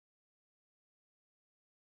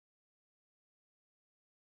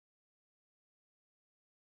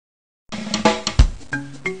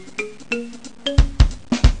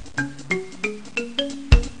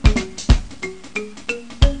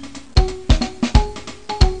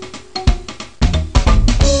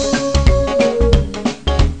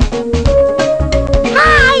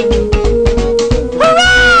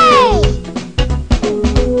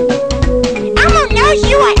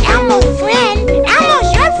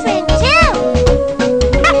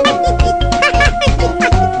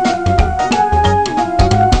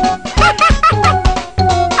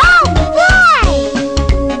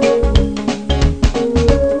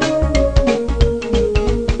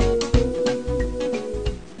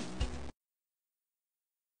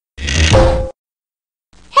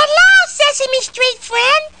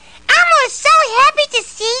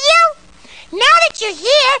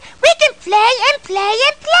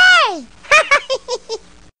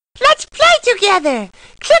together.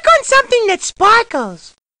 Click on something that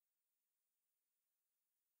sparkles.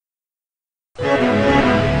 Do, re,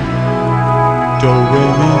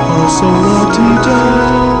 mi, fa, sol, la, ti, do.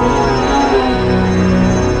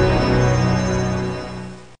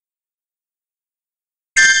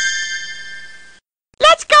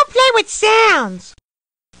 Let's go play with sounds.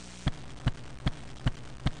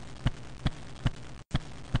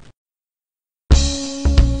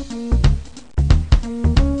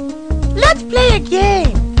 Let's play a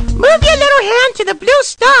game. Move your little hand to the blue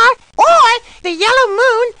star or the yellow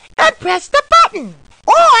moon and press the button.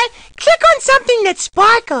 Or click on something that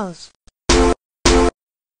sparkles.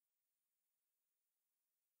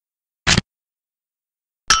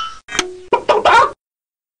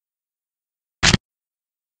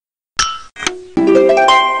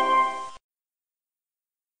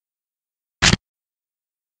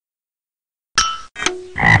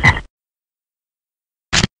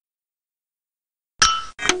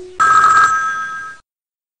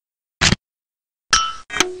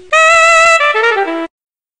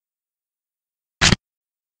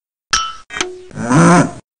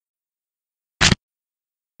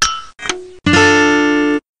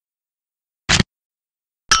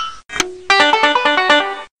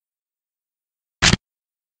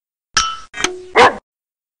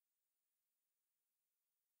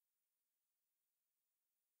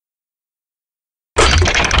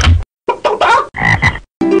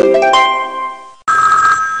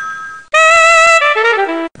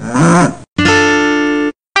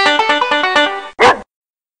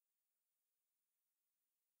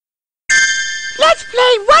 Let's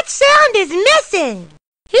play What Sound is Missing?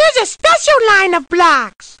 Here's a special line of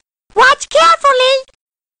blocks. Watch carefully.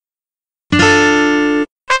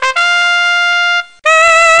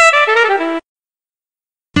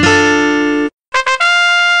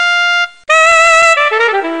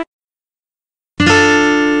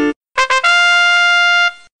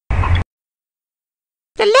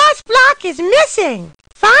 The last block is missing.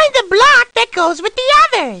 Find the block that goes with the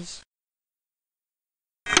others.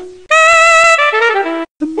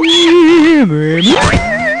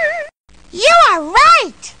 You are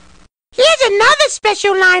right! Here's another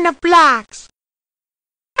special line of blocks.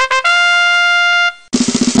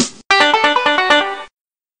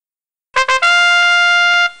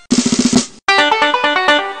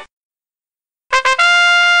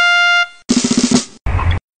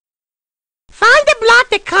 Find the block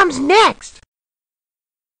that comes next.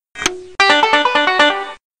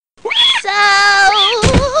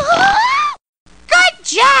 Good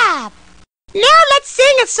job! Now let's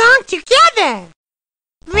sing a song together.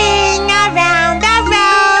 Ring around the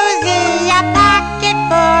rosy, a pocket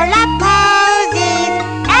full of posies.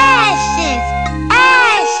 Ashes,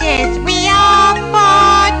 ashes, we all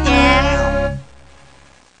fall down.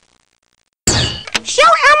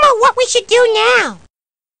 Show Elmo what we should do now.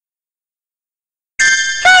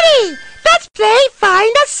 Ready! Let's play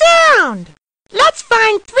Find a Sound. Let's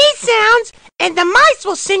find 3 sounds and the mice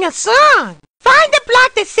will sing a song. Find the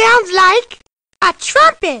block that sounds like a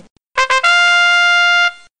trumpet.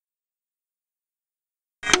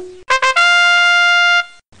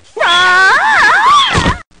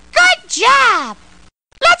 Good job!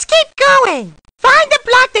 Let's keep going. Find the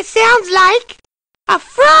block that sounds like a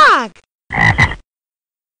frog.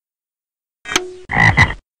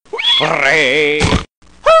 Hooray!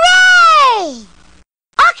 Hooray!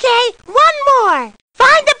 Okay, one more.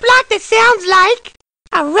 Find the block that sounds like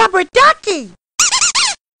a rubber ducky.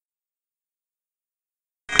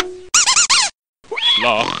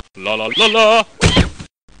 La, la, la, la, la.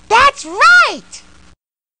 That's right!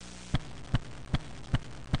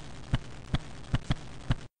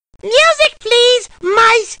 Music, please,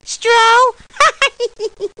 maestro!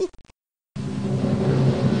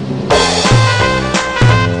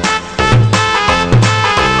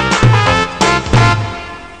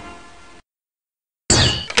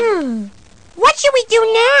 What should we do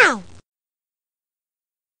now?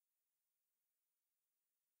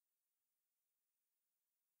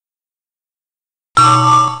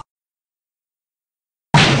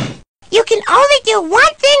 You can only do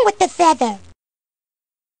one thing with the feather.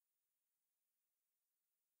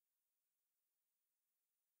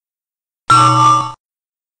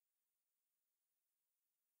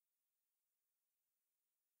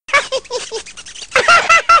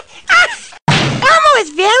 Elmo is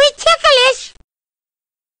very ticklish.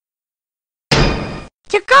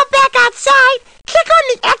 To go back outside, click on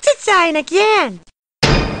the exit sign again.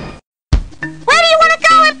 Where do you want to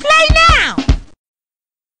go and play now?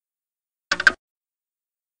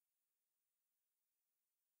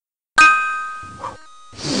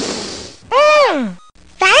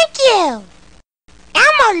 Thank you.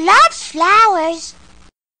 flowers.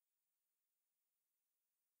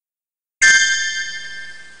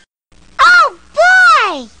 Oh,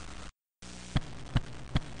 boy!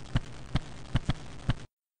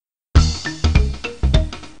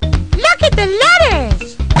 Look at the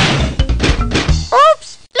letters!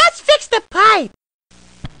 Oops! Let's fix the pipe.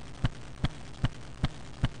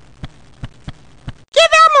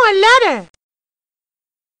 Give Elmo a letter.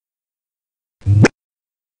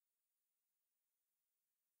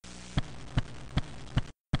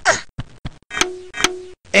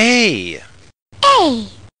 A. A.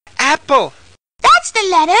 Apple. That's the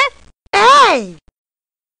letter. A.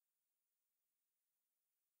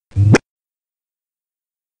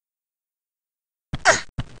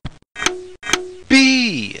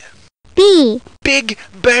 B. B. Big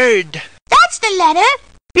bird. That's the letter.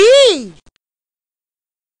 B.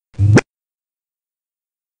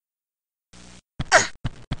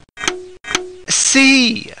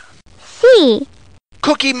 C. C.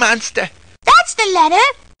 Cookie Monster. That's the letter.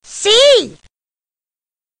 C.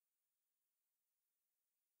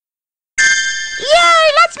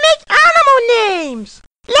 Yay! Let's make animal names.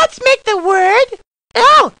 Let's make the word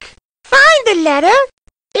elk. Find the letter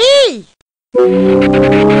E.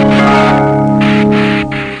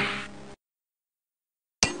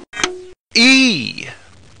 E.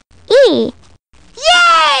 E.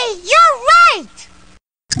 Yay! You're right!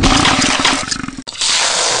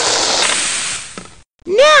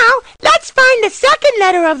 Now, let's find the second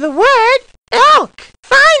letter of the word elk.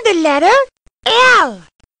 Find the letter L.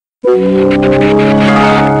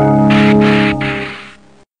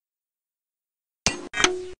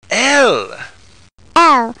 L.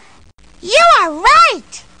 L. You are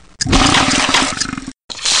right!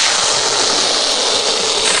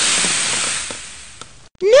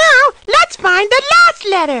 Now, let's find the last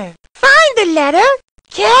letter. Find the letter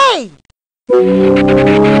K.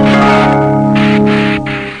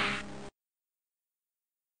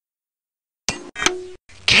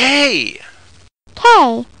 K.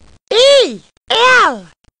 K. E. L.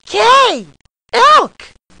 K.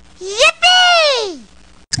 Elk. Yippee!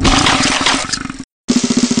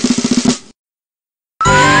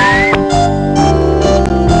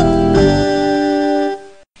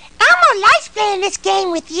 Elmo likes playing this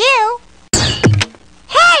game with you.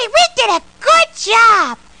 Hey, we did a good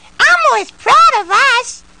job. Elmo is proud of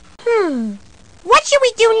us. What should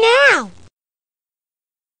we do now?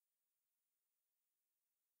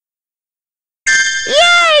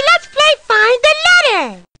 Yay! Let's play Find the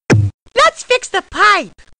Letter. Let's fix the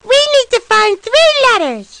pipe. We need to find 3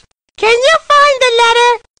 letters. Can you find the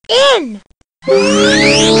letter N?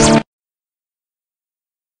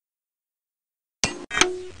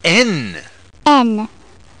 N. N.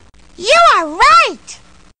 You are right.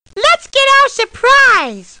 Let's get our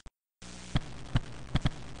surprise.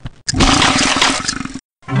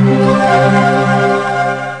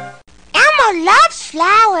 Elmo loves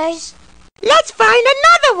flowers. Let's find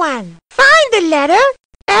another one. Find the letter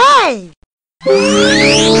A.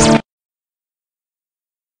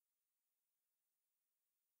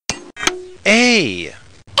 A.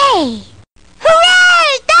 A.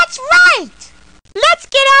 Hooray! That's right! Let's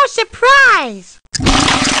get our surprise.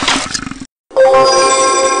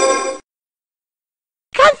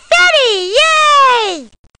 Confetti! Yay!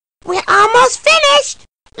 We're almost finished.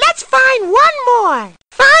 Let's find one more.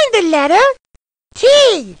 Find the letter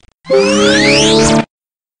T.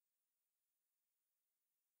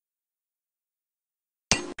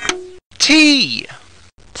 T.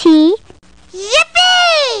 T.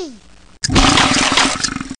 Yippee!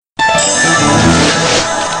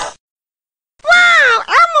 Wow!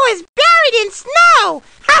 Elmo is buried in snow!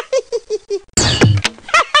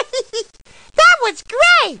 That was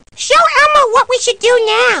great! Show Elmo what we should do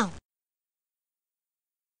now.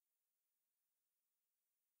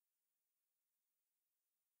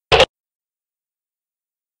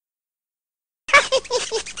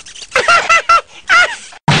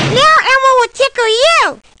 Now Elmo will tickle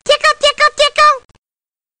you. Tickle, tickle, tickle.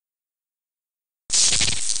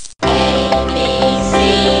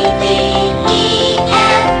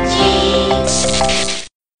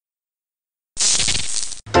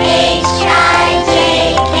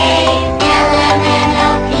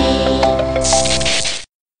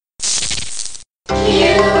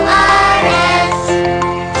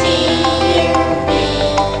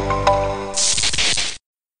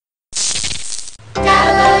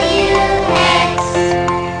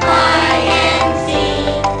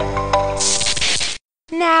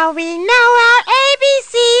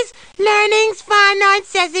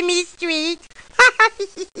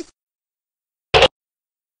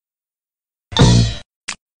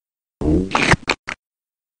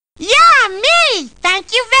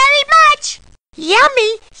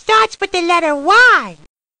 yummy starts with the letter Y.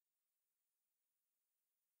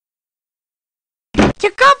 To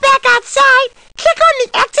go back outside, click on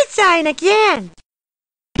the exit sign again.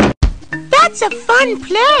 That's a fun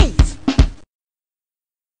place.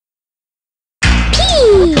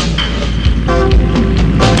 Pee!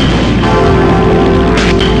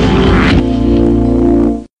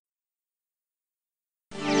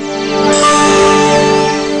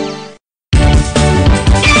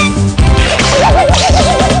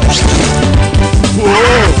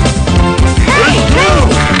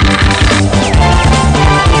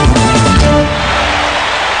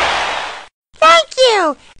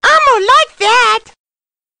 Elmo like that.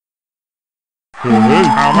 Hey,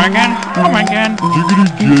 Come again. jiggity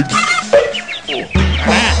jig.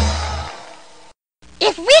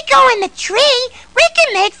 If we go in the tree, we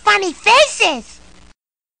can make funny faces.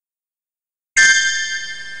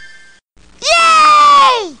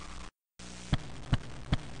 Yay!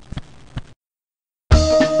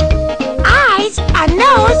 Eyes, a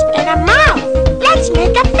nose, and a mouth. Let's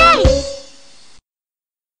make a face.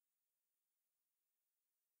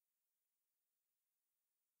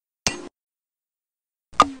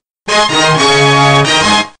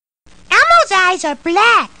 Elmo's eyes are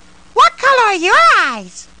black. What color are your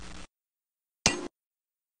eyes?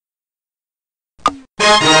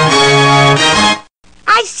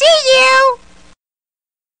 I see you.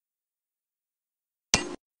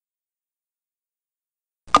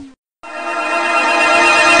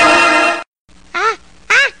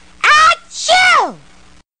 Achoo!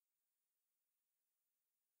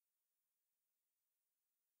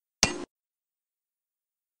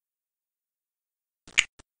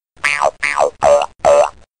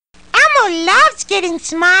 Elmo loves getting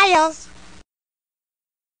smiles.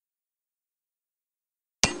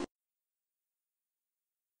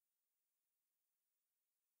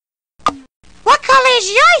 What color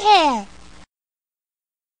is your hair?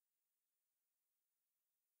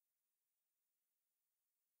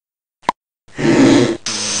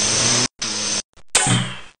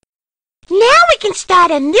 Now we can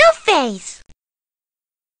start a new face.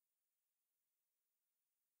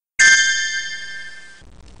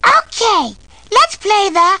 Okay, let's play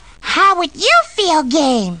the How Would You Feel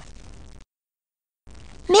game.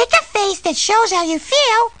 Make a face that shows how you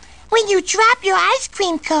feel when you drop your ice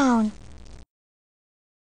cream cone.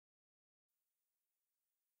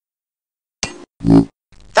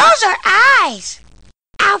 Those are eyes.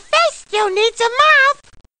 Our face still needs a mouth.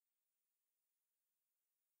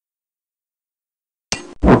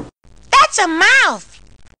 That's a mouth.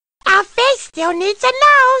 Our face still needs a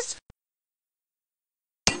nose.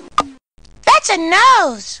 That's a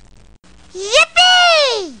nose.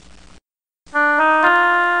 Yippee!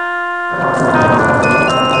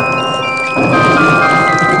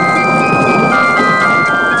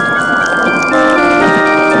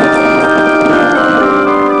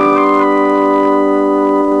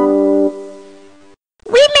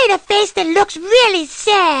 We made a face that looks really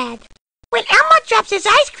sad. When Elmo drops his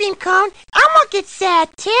ice cream cone, Elmo gets sad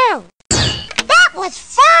too. That was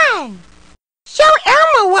fun! Show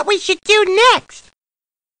Elmo what we should do next.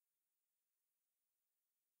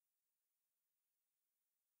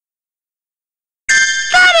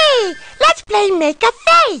 Goody! Let's play Make a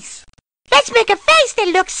Face. Let's make a face that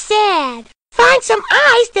looks sad. Find some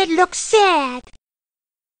eyes that look sad.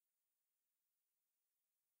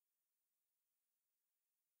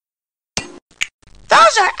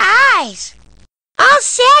 Those are eyes. Our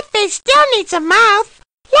sad face still needs a mouth.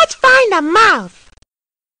 Let's find a mouth.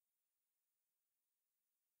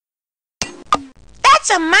 That's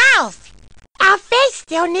a mouth. Our face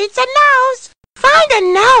still needs a nose. Find a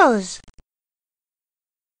nose.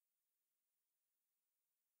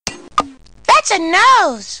 That's a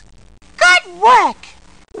nose. Good work.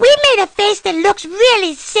 We made a face that looks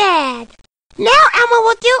really sad. Now Elmo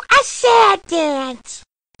will do a sad dance.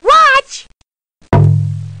 Watch.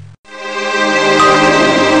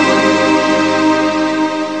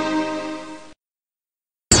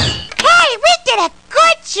 Hey, we did a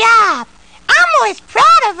good job. Elmo is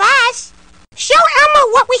proud of us. Show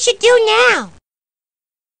Elmo what we should do now.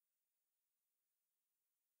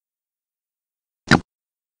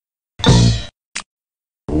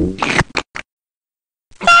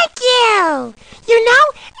 Thank you. You know,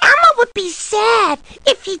 Elmo would be sad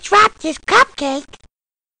if he dropped his cupcake.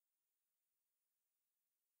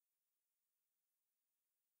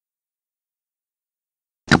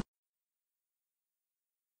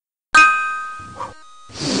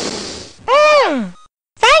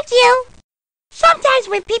 Thank you. Sometimes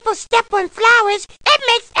when people step on flowers, it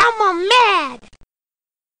makes Elmo mad.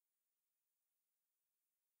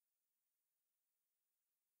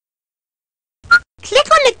 Click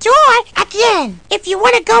on the door again if you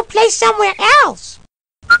want to go play somewhere else.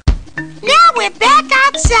 Now we're back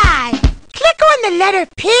outside. Click on the letter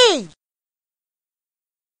P.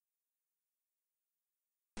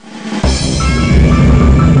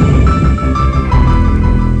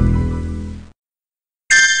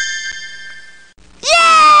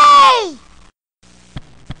 Yay!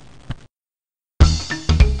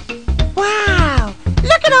 Wow!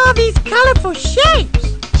 Look at all these colorful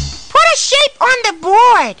shapes. Put a shape on the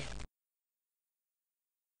board.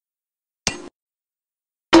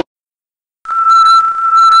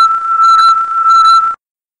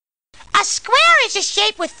 A square is a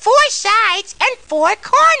shape with 4 sides and 4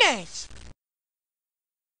 corners.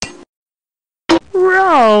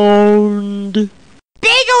 Round.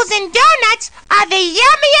 Bagels and donuts are the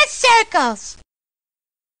yummiest circles.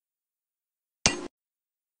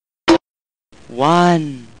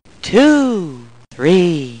 1, 2,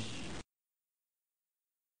 3.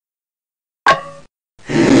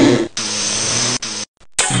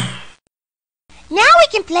 Now we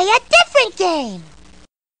can play a different game.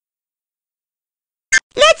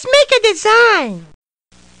 Let's make a design.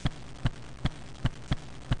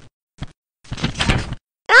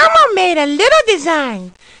 Elmo made a little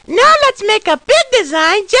design. Now let's make a big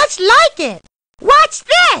design just like it. Watch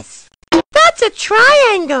this. That's a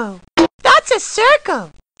triangle. That's a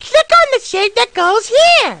circle. Click on the shape that goes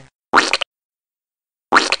here.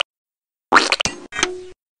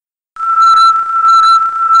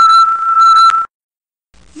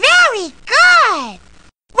 Very good.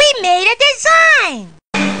 We made a design.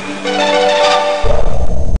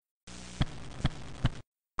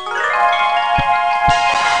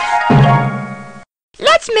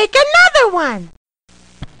 Let's make another one.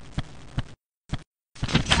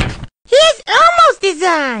 Here's Elmo's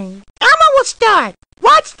design. Elmo will start.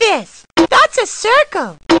 Watch this. That's a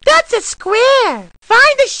circle. That's a square.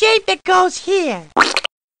 Find the shape that goes here.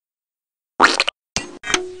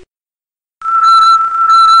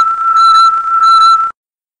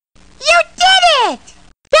 You did it!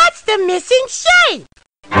 That's the missing shape.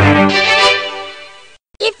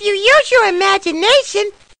 If you use your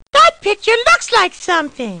imagination, that picture looks like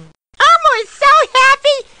something. Elmo is so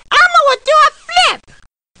happy, Elmo will do a flip.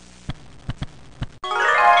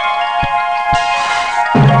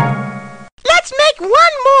 Let's make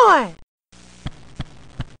one more.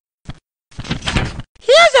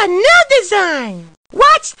 Here's a new design.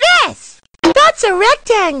 Watch this. That's a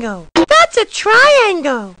rectangle. That's a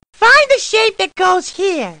triangle. Find the shape that goes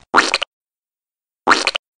here.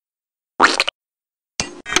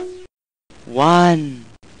 1,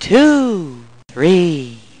 2,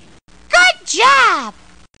 3. Good job!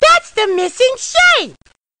 That's the missing shape.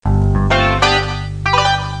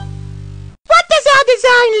 What does our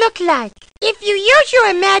design look like? If you use your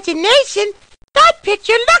imagination, that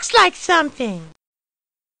picture looks like something.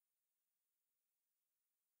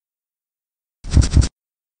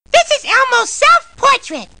 This is Elmo's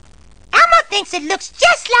self-portrait. Elmo thinks it looks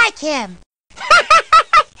just like him.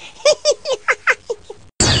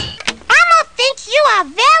 Elmo thinks you are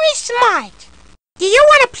very smart. Do you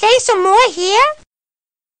want to play some more here?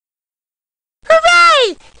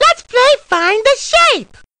 Hooray! Let's play Find the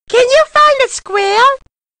Shape. Can you find a square?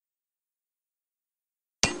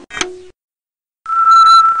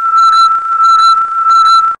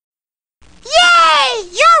 Yay!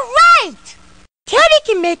 You're right! Teddy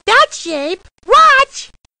can make that shape.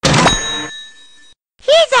 Watch!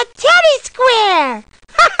 He's a teddy square!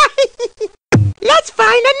 Let's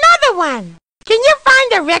find another one. Can you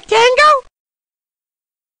find a rectangle?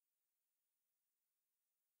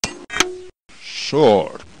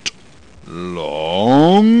 Short.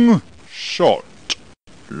 Long. Short.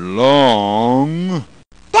 Long.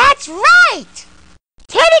 That's right!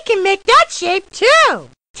 Teddy can make that shape too.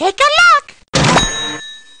 Take a look.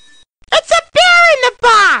 It's a bear in the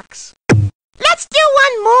box. Let's do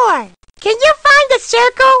one more. Can you find a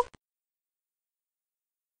circle?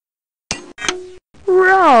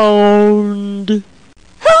 Round.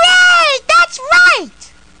 Hooray! That's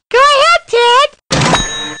right! Go ahead, Ted.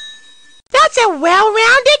 That's a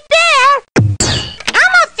well-rounded bear.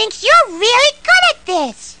 Elmo thinks you're really good at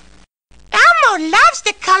this. Elmo loves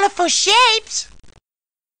the colorful shapes.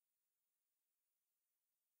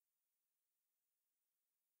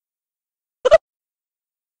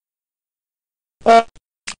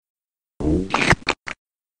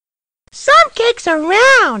 Some cakes are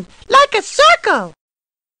round, like a circle.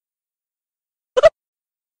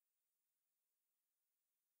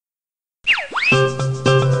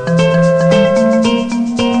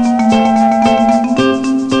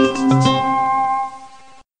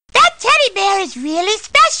 That teddy bear is really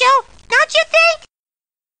special, don't you think?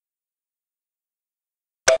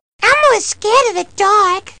 of the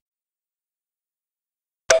dark.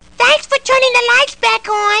 Thanks for turning the lights back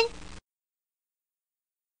on.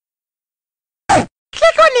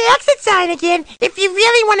 Click on the exit sign again if you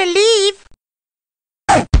really want to leave.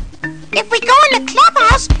 If we go in the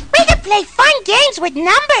clubhouse, we can play fun games with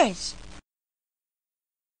numbers.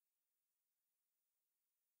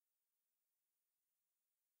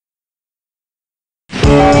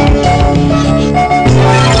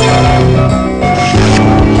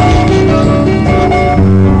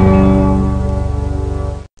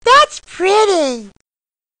 That's pretty.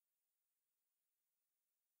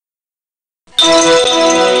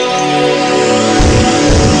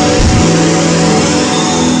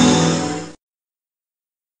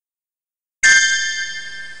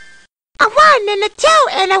 A 1 and a 2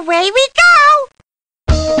 and away we go.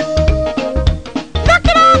 Look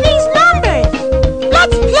at all these numbers.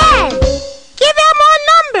 Let's play. Give Elmo a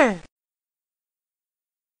number.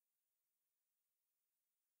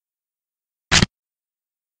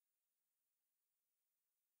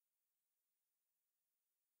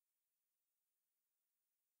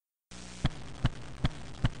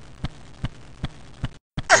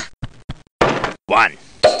 One.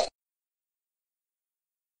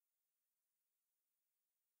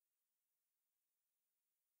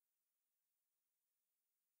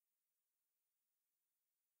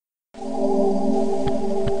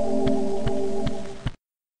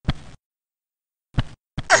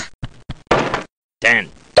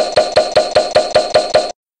 Ten.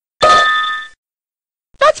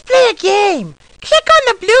 Let's play a game. Click on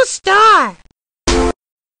the blue star.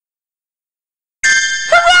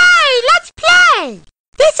 Hooray! Let's play!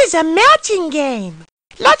 This is a matching game.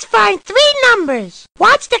 Let's find 3 numbers.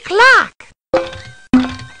 Watch the clock.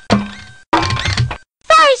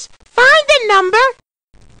 First, find the number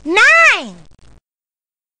 9.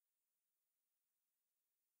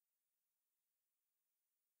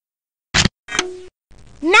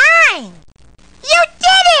 Nine! You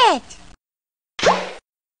did it!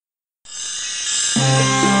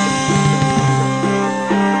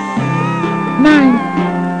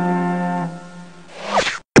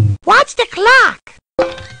 Watch the clock.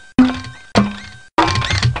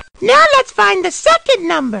 Now let's find the second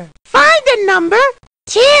number. Find the number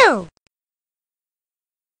 2.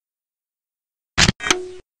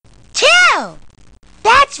 2!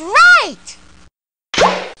 That's right!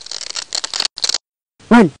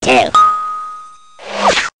 1, 2.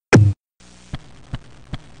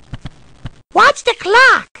 Watch the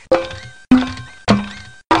clock.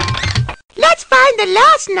 Let's find the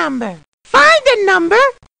last number. Find the number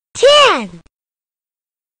 10.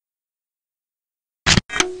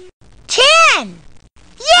 10!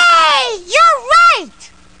 Yay! You're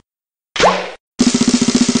right!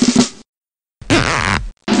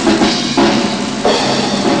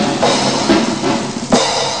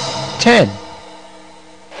 Ten.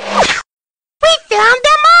 We found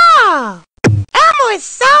them all! Elmo is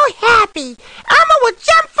so happy! Elmo will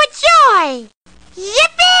jump for joy!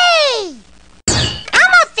 Yippee!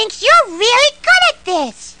 Elmo thinks you're really good at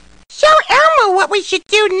this! Show Elmo what we should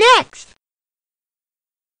do next!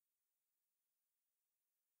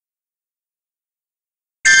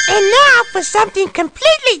 And now for something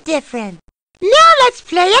completely different! Now let's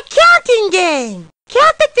play a counting game!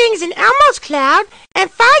 Count the things in Elmo's cloud and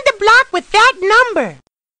find the block with that number!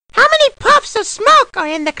 How many puffs of smoke are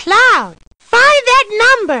in the cloud? Find that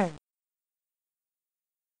number!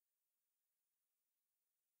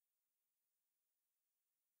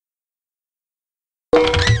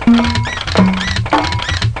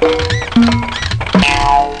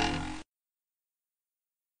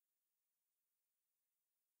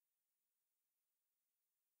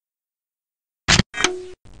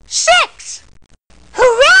 Six!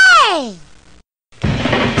 Hooray!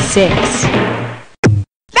 6.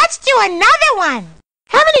 Let's do another one.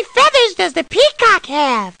 How many feathers does the peacock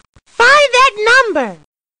have? Find that number.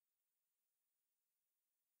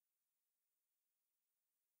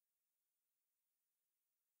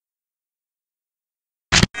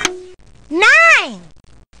 9.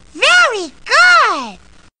 Very good.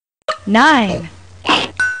 9.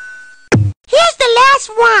 Here's the last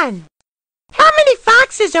one. How many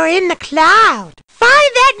foxes are in the cloud?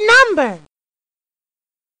 Find that number.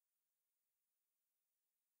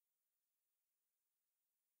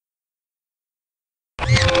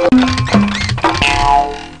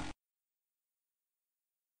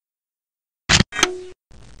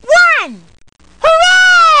 1.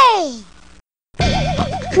 Hooray!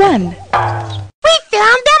 1. We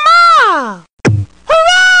found them all!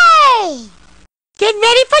 Hooray! Get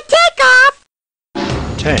ready for takeoff!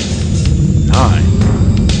 10, 9,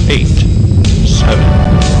 8, 7,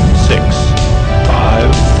 6,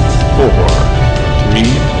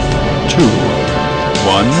 2,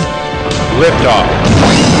 1, liftoff.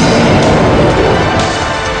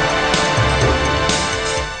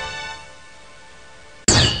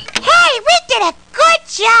 Hey, we did a good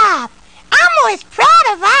job! Elmo is proud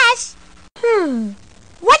of us!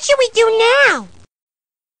 What should we do now?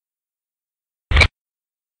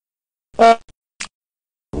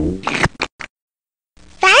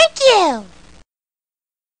 Thank you!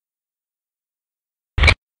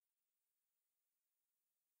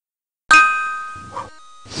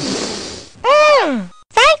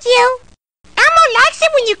 Thank you! Elmo likes it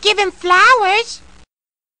when you give him flowers.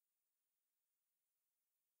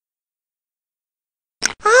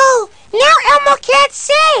 Oh, now Elmo can't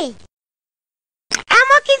see!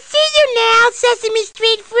 Elmo can see you now, Sesame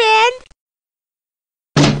Street friend!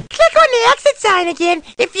 Click on the exit sign again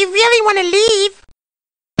if you really want to leave.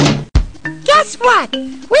 Guess what?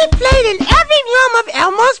 We played in every room of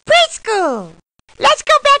Elmo's preschool. Let's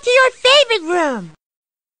go back to your favorite room.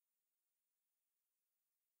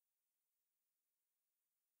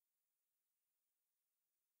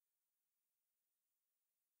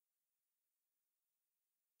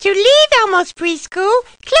 To leave Elmo's preschool,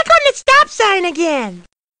 click on the stop sign again.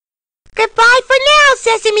 Goodbye for now,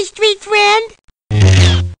 Sesame Street friend.